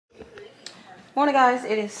Morning, guys.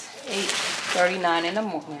 It is 8:39 in the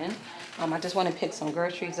morning. I just want to pick some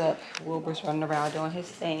groceries up. Wilbur's running around doing his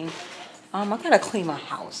thing. I gotta clean my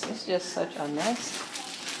house. It's just such a mess.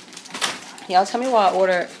 Y'all tell me why I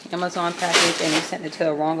ordered Amazon package and they sent it to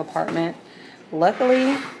the wrong apartment.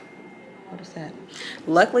 Luckily, what is that?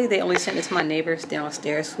 Luckily, they only sent it to my neighbors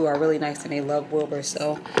downstairs who are really nice and they love Wilbur.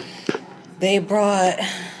 So they brought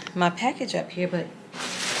my package up here, but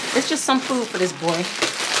it's just some food for this boy.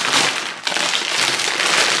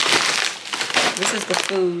 This is the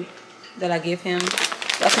food that I give him.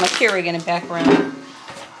 That's my Keurig in the background.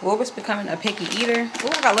 Wilbur's becoming a picky eater. Oh,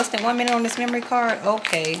 I got less than 1 minute on this memory card.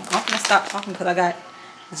 Okay, I'm gonna stop talking because I got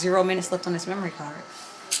 0 minutes left on this memory card.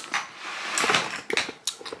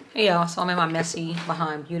 Hey y'all, so I'm in my messy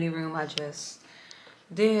behind beauty room. I just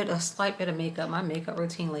did a slight bit of makeup. My makeup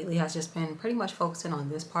routine lately has just been pretty much focusing on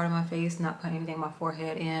this part of my face, not putting anything on my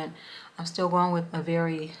forehead, and I'm still going with a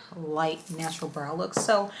very light natural brow look.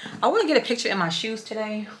 So I want to get a picture in my shoes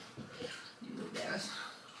today.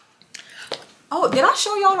 Oh, did I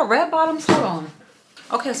show y'all the red bottoms? Hold on.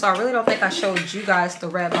 Okay, so I really don't think I showed you guys the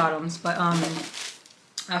red bottoms, but I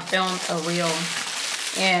filmed a reel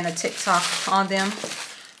and a TikTok on them.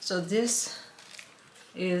 So this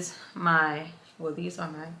is my, well, these are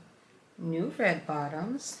my new red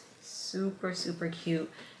bottoms. Super, super cute.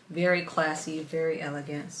 Very classy, very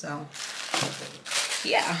elegant. So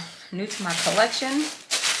yeah, new to my collection.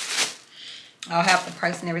 I'll have the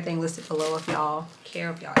price and everything listed below if y'all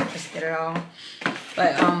care, if y'all interested at all.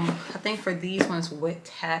 But I think for these ones with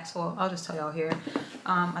tax, well, I'll just tell y'all here.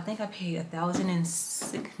 I think I paid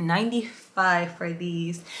 $1,095 for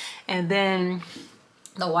these, and then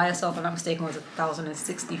the YSL, if I'm not mistaken, was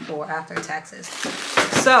 $1,064 after taxes.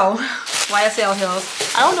 So YSL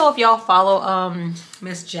heels. I don't know if y'all follow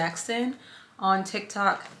Miss Jackson on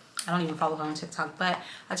TikTok. I don't even follow her on TikTok, but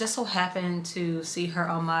I just so happened to see her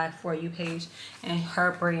on my For You page, and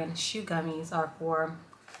her brand shoe gummies are for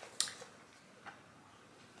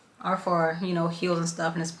you know, heels and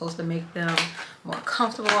stuff, and it's supposed to make them more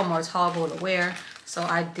comfortable, more tolerable to wear. So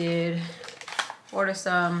I did order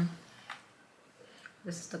some.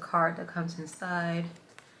 This is the card that comes inside,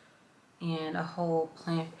 and a whole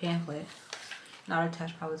pamphlet. Not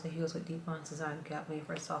attached, probably to heels with deep bonds designed gap made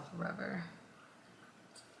for soft rubber.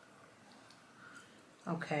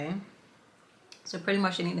 Okay, so pretty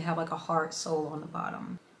much you need to have like a hard sole on the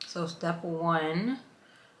bottom. So step 1,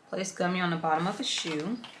 place gummy on the bottom of the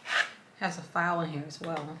shoe. Has a file in here as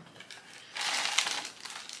well.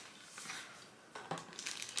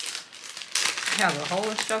 Has a whole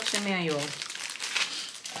instruction manual.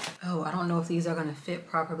 Oh, I don't know if these are gonna fit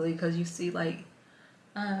properly because you see like,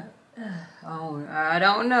 oh, I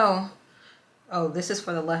don't know. Oh, this is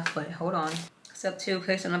for the left foot. Hold on. Step 2,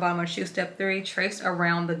 place on the bottom of the shoe. Step 3, trace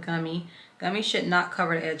around the gummy. Gummy should not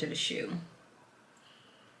cover the edge of the shoe.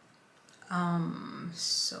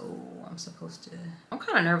 So I'm supposed to, I'm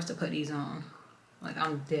kind of nervous to put these on. Like,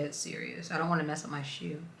 I'm dead serious. I don't want to mess up my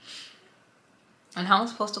shoe. And how I'm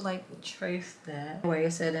supposed to like trace that? Anyway,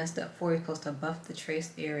 it said in step 4, you're supposed to buff the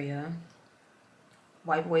traced area.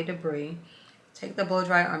 Wipe away debris. Take the blow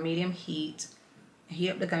dry on medium heat. Heat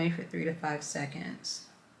up the gummy for 3 to 5 seconds.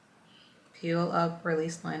 Peel up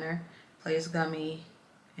release liner, place gummy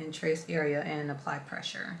in trace area, and apply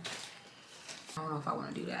pressure. I don't know if I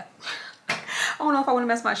want to do that. I don't know if I want to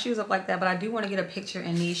mess my shoes up like that, but I do want to get a picture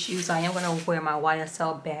in these shoes. I am going to wear my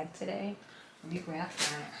YSL bag today. Let me grab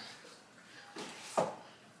that.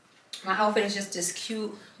 My outfit is just this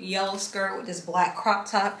cute yellow skirt with this black crop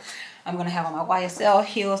top. I'm going to have on my YSL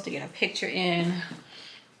heels to get a picture in.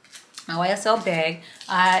 My YSL bag.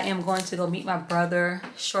 I am going to go meet my brother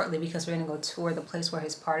shortly because we're going to go tour the place where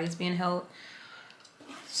his party is being held.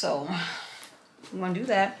 So I'm going to do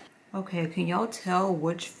that. Okay, can y'all tell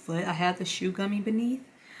which foot I have the shoe gummy beneath?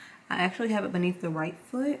 I actually have it beneath the right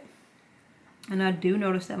foot. And I do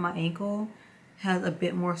notice that my ankle has a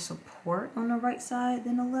bit more support on the right side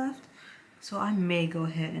than the left. So I may go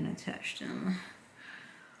ahead and attach them.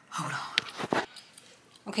 Hold on.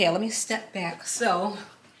 Okay, let me step back. So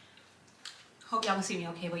hope y'all can see me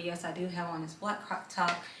okay, but yes, I do have on this black crop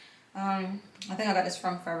top. I think I got this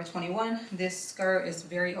from Forever 21. This skirt is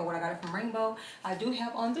very old. I got it from Rainbow. I do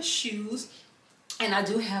have on the shoes, and I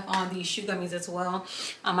do have on the shoe gummies as well.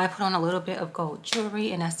 I might put on a little bit of gold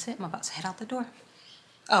jewelry, and that's it. I'm about to head out the door.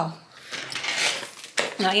 Oh,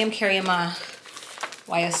 now I am carrying my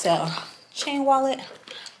YSL chain wallet.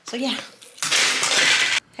 So yeah.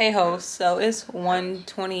 Hey ho, so it's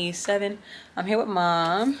 1:27. I'm here with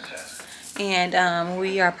Mom. And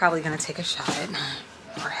we are probably gonna take a shot.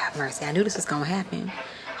 Lord have mercy. I knew this was gonna happen.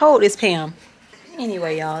 Hold this, Pam.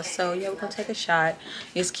 Anyway, y'all, so yeah, we're gonna take a shot.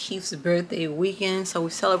 It's Keith's birthday weekend, so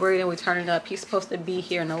we're celebrating, we're turning up. He's supposed to be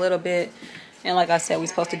here in a little bit, and like I said, we're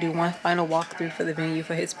supposed to do one final walkthrough for the venue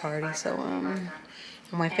for his party. So I'm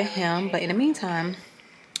waiting for him, but in the meantime,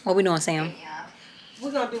 what we doing, Sam?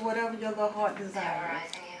 We're gonna do whatever your little heart desires.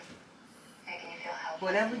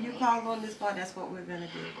 Whatever you call on this part, that's what we're gonna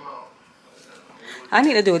do. I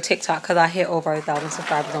need to do a TikTok because I hit over 1,000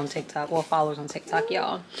 subscribers on TikTok, or followers on TikTok,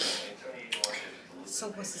 y'all. So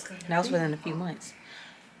what's this gonna be? That was within a few months.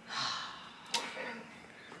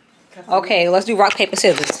 Okay, let's do rock, paper,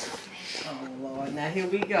 scissors. Oh Lord, now here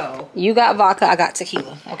we go. You got vodka, I got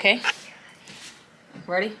tequila, okay?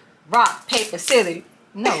 Ready? Rock, paper, scissors.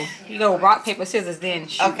 No, you go rock, paper, scissors, then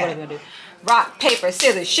shoot. Okay. What are we gonna do? Rock, paper,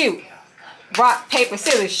 scissors, shoot. Rock, paper,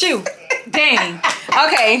 scissors, shoot. Dang.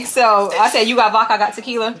 Okay, so I said you got vodka, I got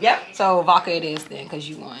tequila. Yep. So vodka it is then, because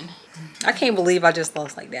you won. I can't believe I just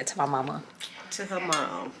lost like that to my mama. To her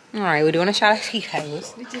mom. All right, we're doing a shot of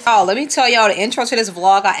Tito's. Oh, let me tell y'all the intro to this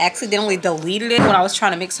vlog. I accidentally deleted it when I was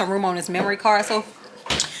trying to make some room on this memory card. So,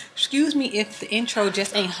 excuse me if the intro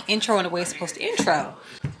just ain't intro in the way it's supposed to intro.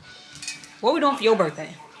 What we doing for your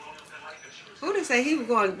birthday? Who did say he was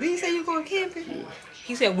going? Did he say you were going camping?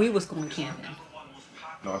 He said we was going camping.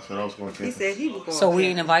 No, I said I was going camping. He said he was going. So camping. we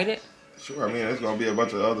ain't invited? Sure, I mean, it's going to be a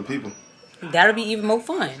bunch of other people. That'll be even more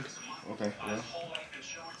fun. Okay, yeah.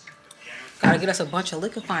 Gotta get us a bunch of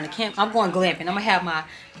liquor fine to camp. I'm going glamping. I'm gonna have my,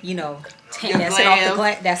 you know, tent Your that sit off the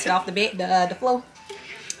glam. that sit off the bed, the floor,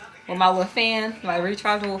 with my little fan, my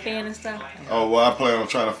rechargeable fan and stuff. Oh, well, I plan on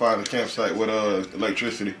trying to find a campsite with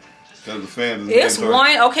electricity. Because the fans is It's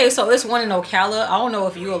mandatory. one. Okay, so it's one in Ocala. I don't know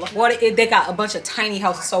if you. What they got a bunch of tiny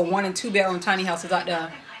houses. So 1 and 2 bedroom tiny houses out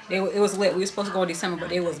there. It was lit. We were supposed to go in December,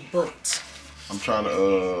 but it was booked. I'm trying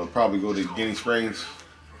to probably go to Guinea Springs.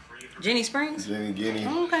 Jenny Springs. Guinea.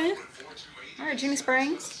 Okay. All right, Jenny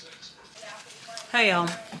Springs. Hey,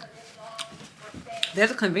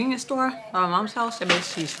 there's a convenience store at my mom's house that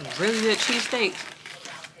makes these really good cheesesteaks.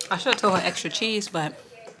 I should have told her extra cheese, but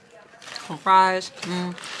some fries.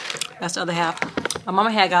 That's the other half. My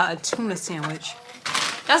mama had got a tuna sandwich.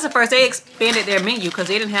 That's the first they expanded their menu because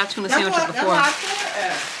they didn't have tuna sandwiches before.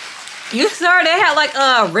 You sir, they had like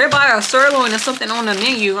a ribeye or sirloin or something on the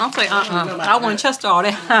menu. I was like, I want Chester all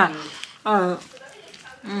that.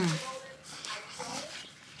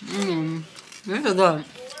 This is good.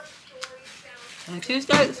 And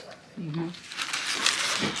cheesesteaks.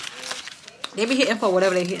 They be hitting for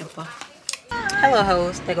whatever they hitting for. Hello,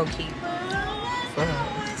 host. They go Keith.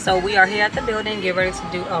 So we are here at the building, get ready to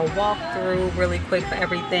do a walkthrough really quick for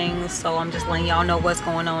everything. So I'm just letting y'all know what's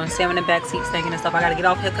going on. Sam in the back seat singing and stuff. I gotta get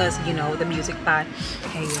off here because, you know, the music vibe.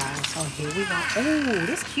 Hey y'all, so here we go. Oh,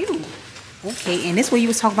 this cute. Okay, and this what you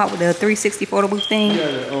was talking about with the 360 photo booth thing? Yeah,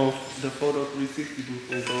 the photo 360 booth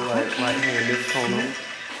will go like right here in this corner.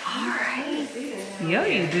 Alright. Yeah,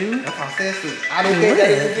 you do. That's what I said. So I don't think that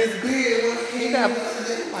is this big. You got,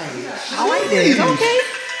 I like this. Okay.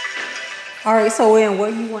 Alright, so then where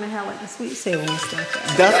you want to have like the sweet sale and stuff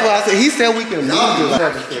at? that's why I said. He said we can move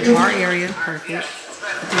it. Our area, perfect.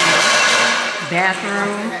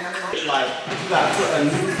 Bathroom. Like you gotta put a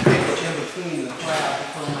newspaper in between the crowd.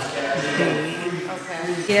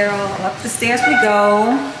 Girl, up the stairs we go.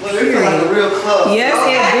 Well, it feels like a real club. Yes,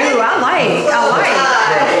 it do. I like.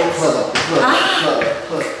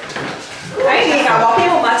 I ain't even got walk in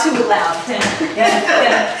with my too loud.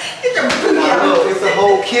 It's a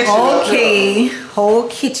whole kitchen. Okay, whole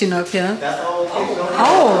kitchen up here. That's the whole kitchen.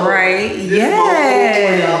 All right,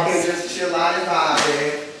 yes. Y'all can just chill out and vibe,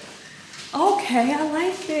 man. Okay, I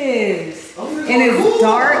like this. Oh, And it's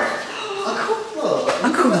dark. A cooler. A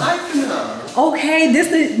cooler. Ice in there. Okay,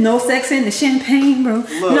 this is no sex in the champagne room.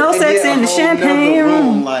 Look, No and sex then in a the whole champagne nother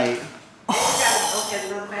room. Like,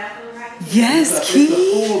 Yes, it's a Keith.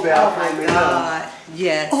 pool bathroom. God.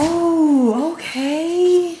 Yes. Oh,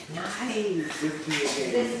 okay.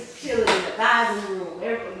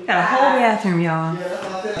 Got a whole bathroom, y'all.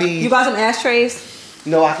 You got some ashtrays?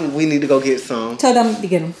 No, we need to go get some. Tell them to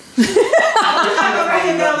get them.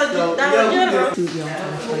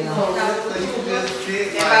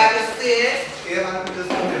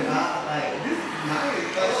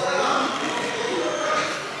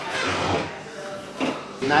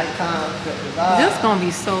 Nighttime. This gonna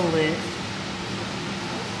be so lit.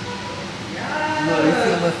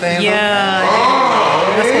 Yeah.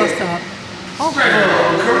 That's what's up.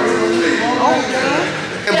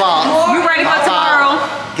 You ready for tomorrow?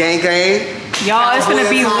 Gang, gang. Y'all, it's gonna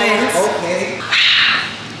be lit. Okay.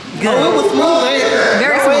 Good. Oh, it was smooth.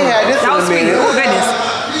 Very We smooth. ain't had this That in was a sweet. minute. Oh goodness.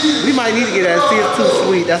 We might need to get that. See, it's too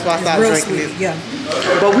sweet. That's why I stopped Real drinking sweet. it. Yeah.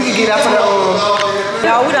 But we can get after the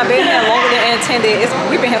Y'all, we done been here longer than intended.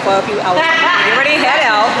 We've been here for a few hours. We already head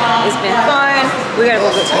out. It's been fun. We gotta go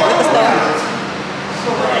get to the liquor store.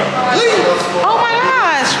 Oh my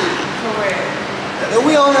gosh.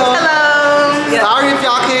 We on here. Hello. Sorry if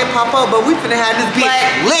y'all can't pop up, but we finna have this bitch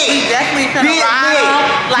lit. We definitely finna Bitch ride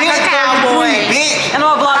lit. like a Bitch cowboy. bitch. And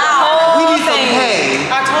I'm gonna vlog the whole We need some thing. hay.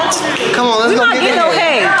 I told you. Come on, let's We go not get getting no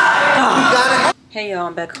hay. hay. We got it. Hey y'all,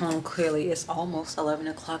 I'm back home. Clearly it's almost 11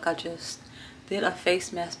 o'clock. I just did a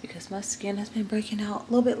face mask because my skin has been breaking out a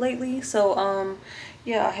little bit lately. So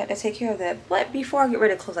yeah, I had to take care of that. But before I get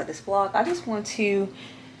ready to close out this vlog, I just want to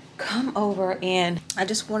come over and I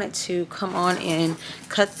just wanted to come on and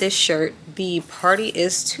cut this shirt. The party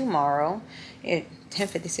is tomorrow at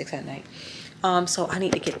 10:56 at night. So I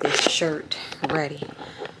need to get this shirt ready.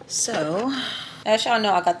 So as y'all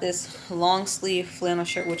know, I got this long sleeve flannel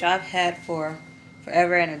shirt which I've had for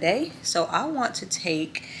forever and a day. So I want to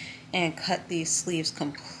take and cut these sleeves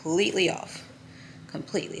completely off.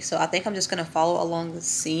 So I think I'm just gonna follow along the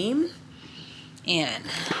seam and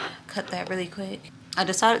cut that really quick. I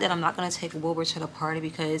decided that I'm not gonna take Wilbur to the party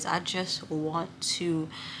because I just want to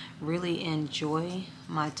really enjoy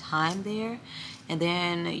my time there. And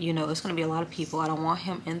then, you know, it's gonna be a lot of people. I don't want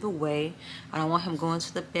him in the way. I don't want him going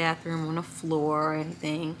to the bathroom on the floor or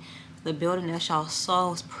anything. The building that y'all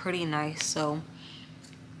saw was pretty nice, so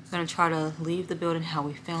I'm gonna try to leave the building how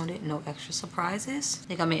we found it. No extra surprises. I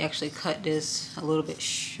think I may actually cut this a little bit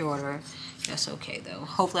shorter. That's okay though.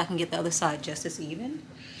 Hopefully I can get the other side just as even.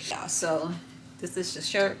 Yeah, so this is the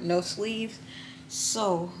shirt, no sleeves.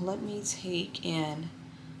 So let me take and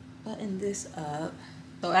button this up.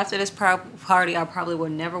 So after this party, I probably will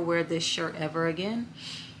never wear this shirt ever again.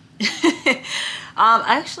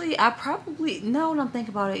 Actually, I probably, now when I'm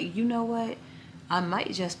thinking about it, you know what? I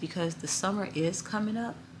might, just because the summer is coming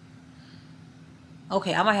up.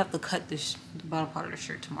 Okay, I might have to cut this the bottom part of the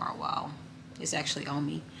shirt tomorrow while it's actually on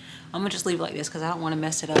me. I'm gonna just leave it like this because I don't want to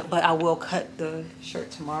mess it up, but I will cut the shirt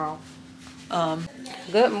tomorrow.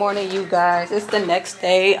 Good morning, you guys. It's the next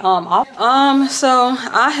day. So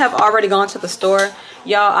I have already gone to the store.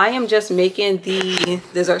 Y'all, I am just making the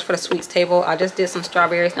desserts for the sweets table. I just did some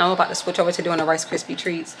strawberries. Now I'm about to switch over to doing the Rice Krispie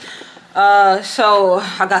treats. So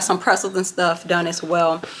I got some pretzels and stuff done as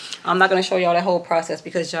well. I'm not going to show y'all that whole process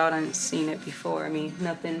because y'all done seen it before. I mean,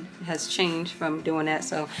 nothing has changed from doing that.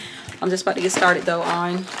 So I'm just about to get started though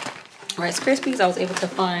on Rice Krispies. I was able to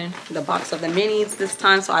find the box of the minis this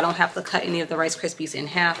time, so I don't have to cut any of the Rice Krispies in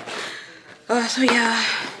half. So yeah,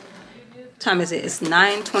 what time is it? It's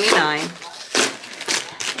 9:29.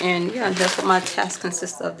 And yeah, that's what my task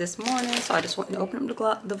consists of this morning. So I just want to open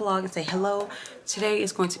up the vlog and say hello. Today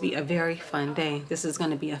is going to be a very fun day. This is going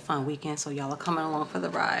to be a fun weekend, so y'all are coming along for the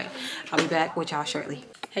ride. I'll be back with y'all shortly.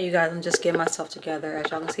 Hey you guys, I'm just getting myself together. As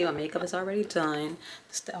y'all can see, my makeup is already done.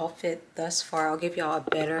 This is the outfit thus far. I'll give y'all a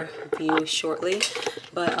better view shortly.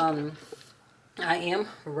 But I am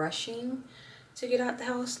rushing to get out the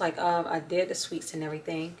house. Like I did the sweets and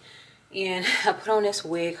everything. And I put on this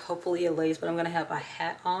wig. Hopefully it lays, but I'm going to have a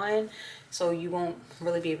hat on so you won't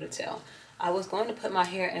really be able to tell. I was going to put my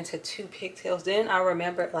hair into 2 pigtails. Then I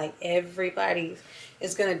remembered like everybody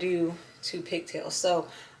is going to do 2 pigtails. So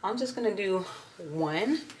I'm just going to do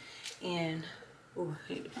 1. And ooh,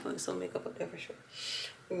 I need to put some makeup up there for sure.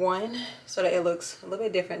 1 so that it looks a little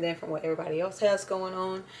bit different than from what everybody else has going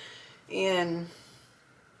on. And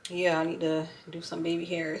yeah, I need to do some baby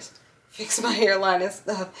hairs. Fix my hairline and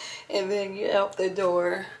stuff, and then get out the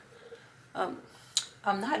door. I'm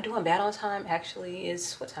not doing bad on time. Actually,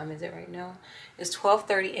 what time is it right now? It's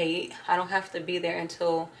 12:38. I don't have to be there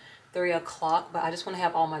until 3 o'clock, but I just want to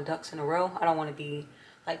have all my ducks in a row. I don't want to be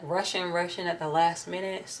like rushing at the last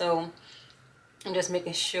minute. So I'm just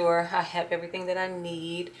making sure I have everything that I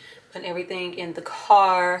need, putting everything in the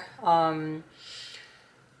car.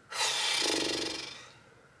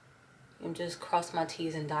 I'm just crossing my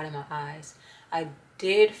T's and dotting my I's. I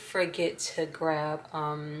did forget to grab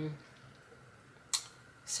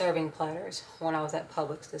serving platters when I was at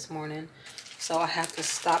Publix this morning. So I have to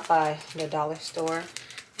stop by the dollar store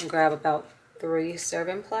and grab about 3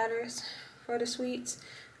 serving platters for the sweets.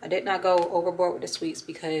 I did not go overboard with the sweets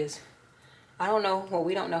because I don't know, well,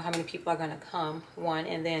 we don't know how many people are gonna come, 1,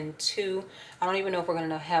 and then 2, I don't even know if we're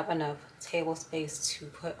gonna have enough table space to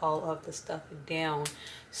put all of the stuff down.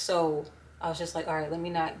 So I was just like, all right, let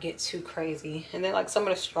me not get too crazy. And then like some of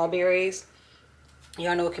the strawberries,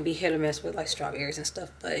 y'all know it can be hit or miss with like strawberries and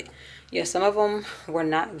stuff, but yeah, some of them were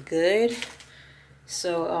not good.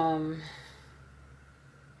 So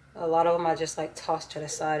a lot of them I just like tossed to the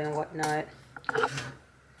side and whatnot.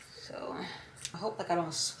 So I hope like I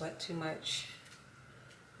don't sweat too much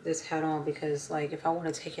this hat on because like if I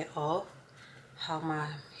want to take it off, how my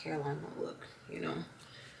hairline will look, you know.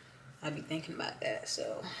 I'd be thinking about that.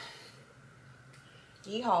 So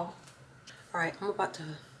yeehaw. All right, I'm about to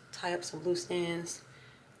tie up some loose ends,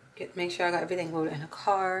 make sure I got everything loaded in the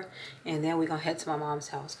car, and then we're gonna head to my mom's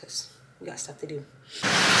house because we got stuff to do.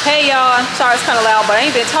 Hey y'all, sorry it's kind of loud, but I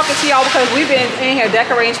ain't been talking to y'all because we've been in here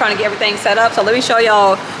decorating, trying to get everything set up. So let me show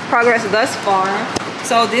y'all progress thus far.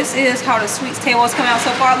 So this is how the sweets table is coming out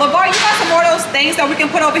so far. LeVar, you got some more of those things that we can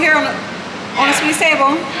put over here on the sweets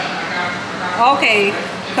table? Okay,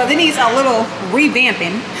 because it needs a little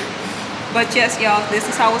revamping. But yes, y'all, this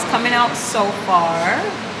is how it's coming out so far.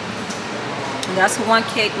 That's one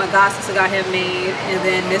cake my god sister got him made, and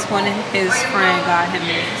then this one his friend got him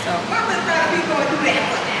made. So far we got the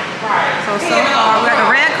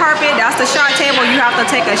red carpet. That's the shot table. You have to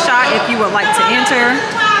take a shot if you would like to enter.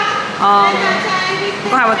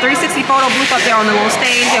 We're gonna have a 360 photo booth up there on the little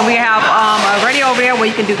stage, and we have a radio over there where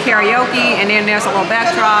you can do karaoke, and then there's a little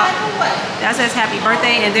backdrop that says happy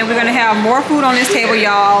birthday. And then we're gonna have more food on this table,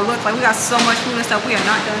 y'all. Look, like we got so much food and stuff. We are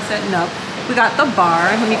not done setting up. We got the bar.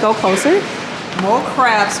 Let me go closer. More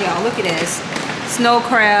crabs, y'all. Look at this. Snow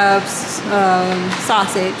crabs,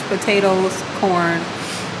 sausage, potatoes, corn.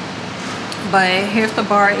 But here's the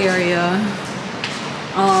bar area.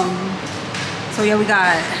 So yeah, we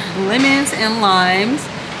got lemons and limes.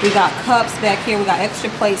 We got cups back here. We got extra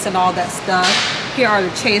plates and all that stuff. Here are the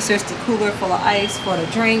chasers, the cooler full of ice for the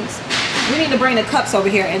drinks. We need to bring the cups over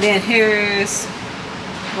here. And then here's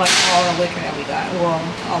like all the liquor that we got. Well,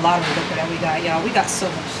 a lot of the liquor that we got, y'all. We got so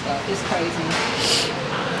much stuff. It's crazy.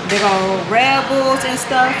 Big old Red Bulls and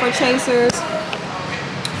stuff for chasers.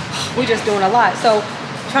 We're just doing a lot. So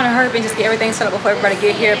trying to hurry up and just get everything set up before everybody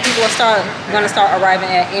get here. People are gonna start arriving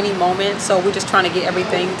at any moment, so we're just trying to get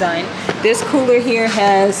everything done. This cooler here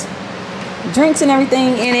has drinks and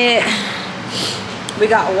everything in it. We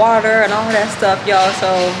got water and all that stuff, y'all. So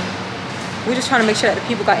we're just trying to make sure that the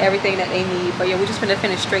people got everything that they need. But yeah, we're just gonna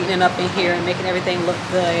finish straightening up in here and making everything look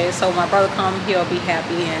good. So when my brother come, he'll be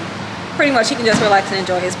happy, and pretty much he can just relax and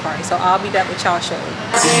enjoy his party. So I'll be back with y'all shortly.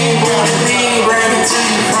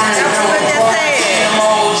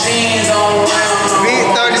 Beat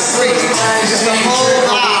 33. Just a whole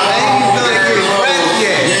lot. I ain't even gonna get ready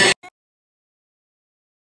yet.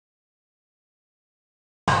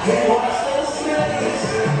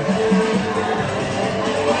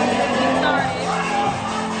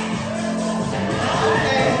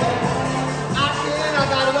 I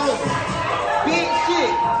got it on. Big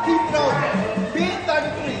shit. Keep it on. Big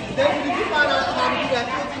 33. Then when you find out how to do that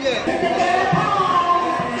 50 yet.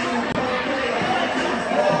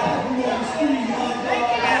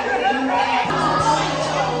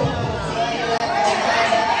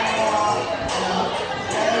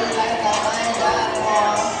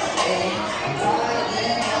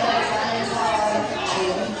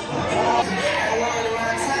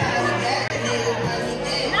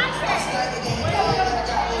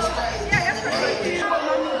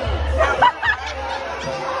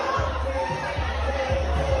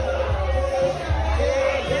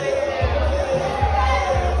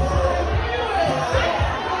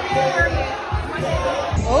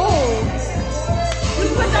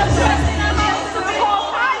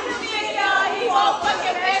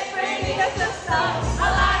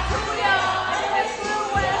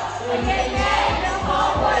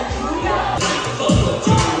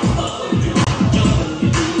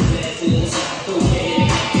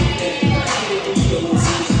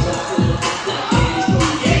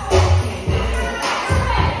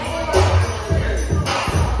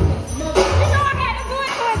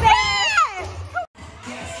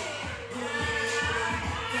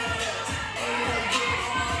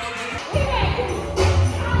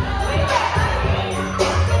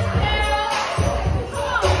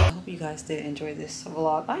 Did enjoy this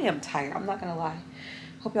vlog. I am tired, I'm not gonna lie.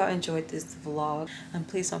 Hope y'all enjoyed this vlog, and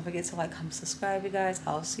please don't forget to like, comment, subscribe, you guys.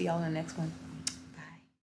 I'll see y'all in the next one.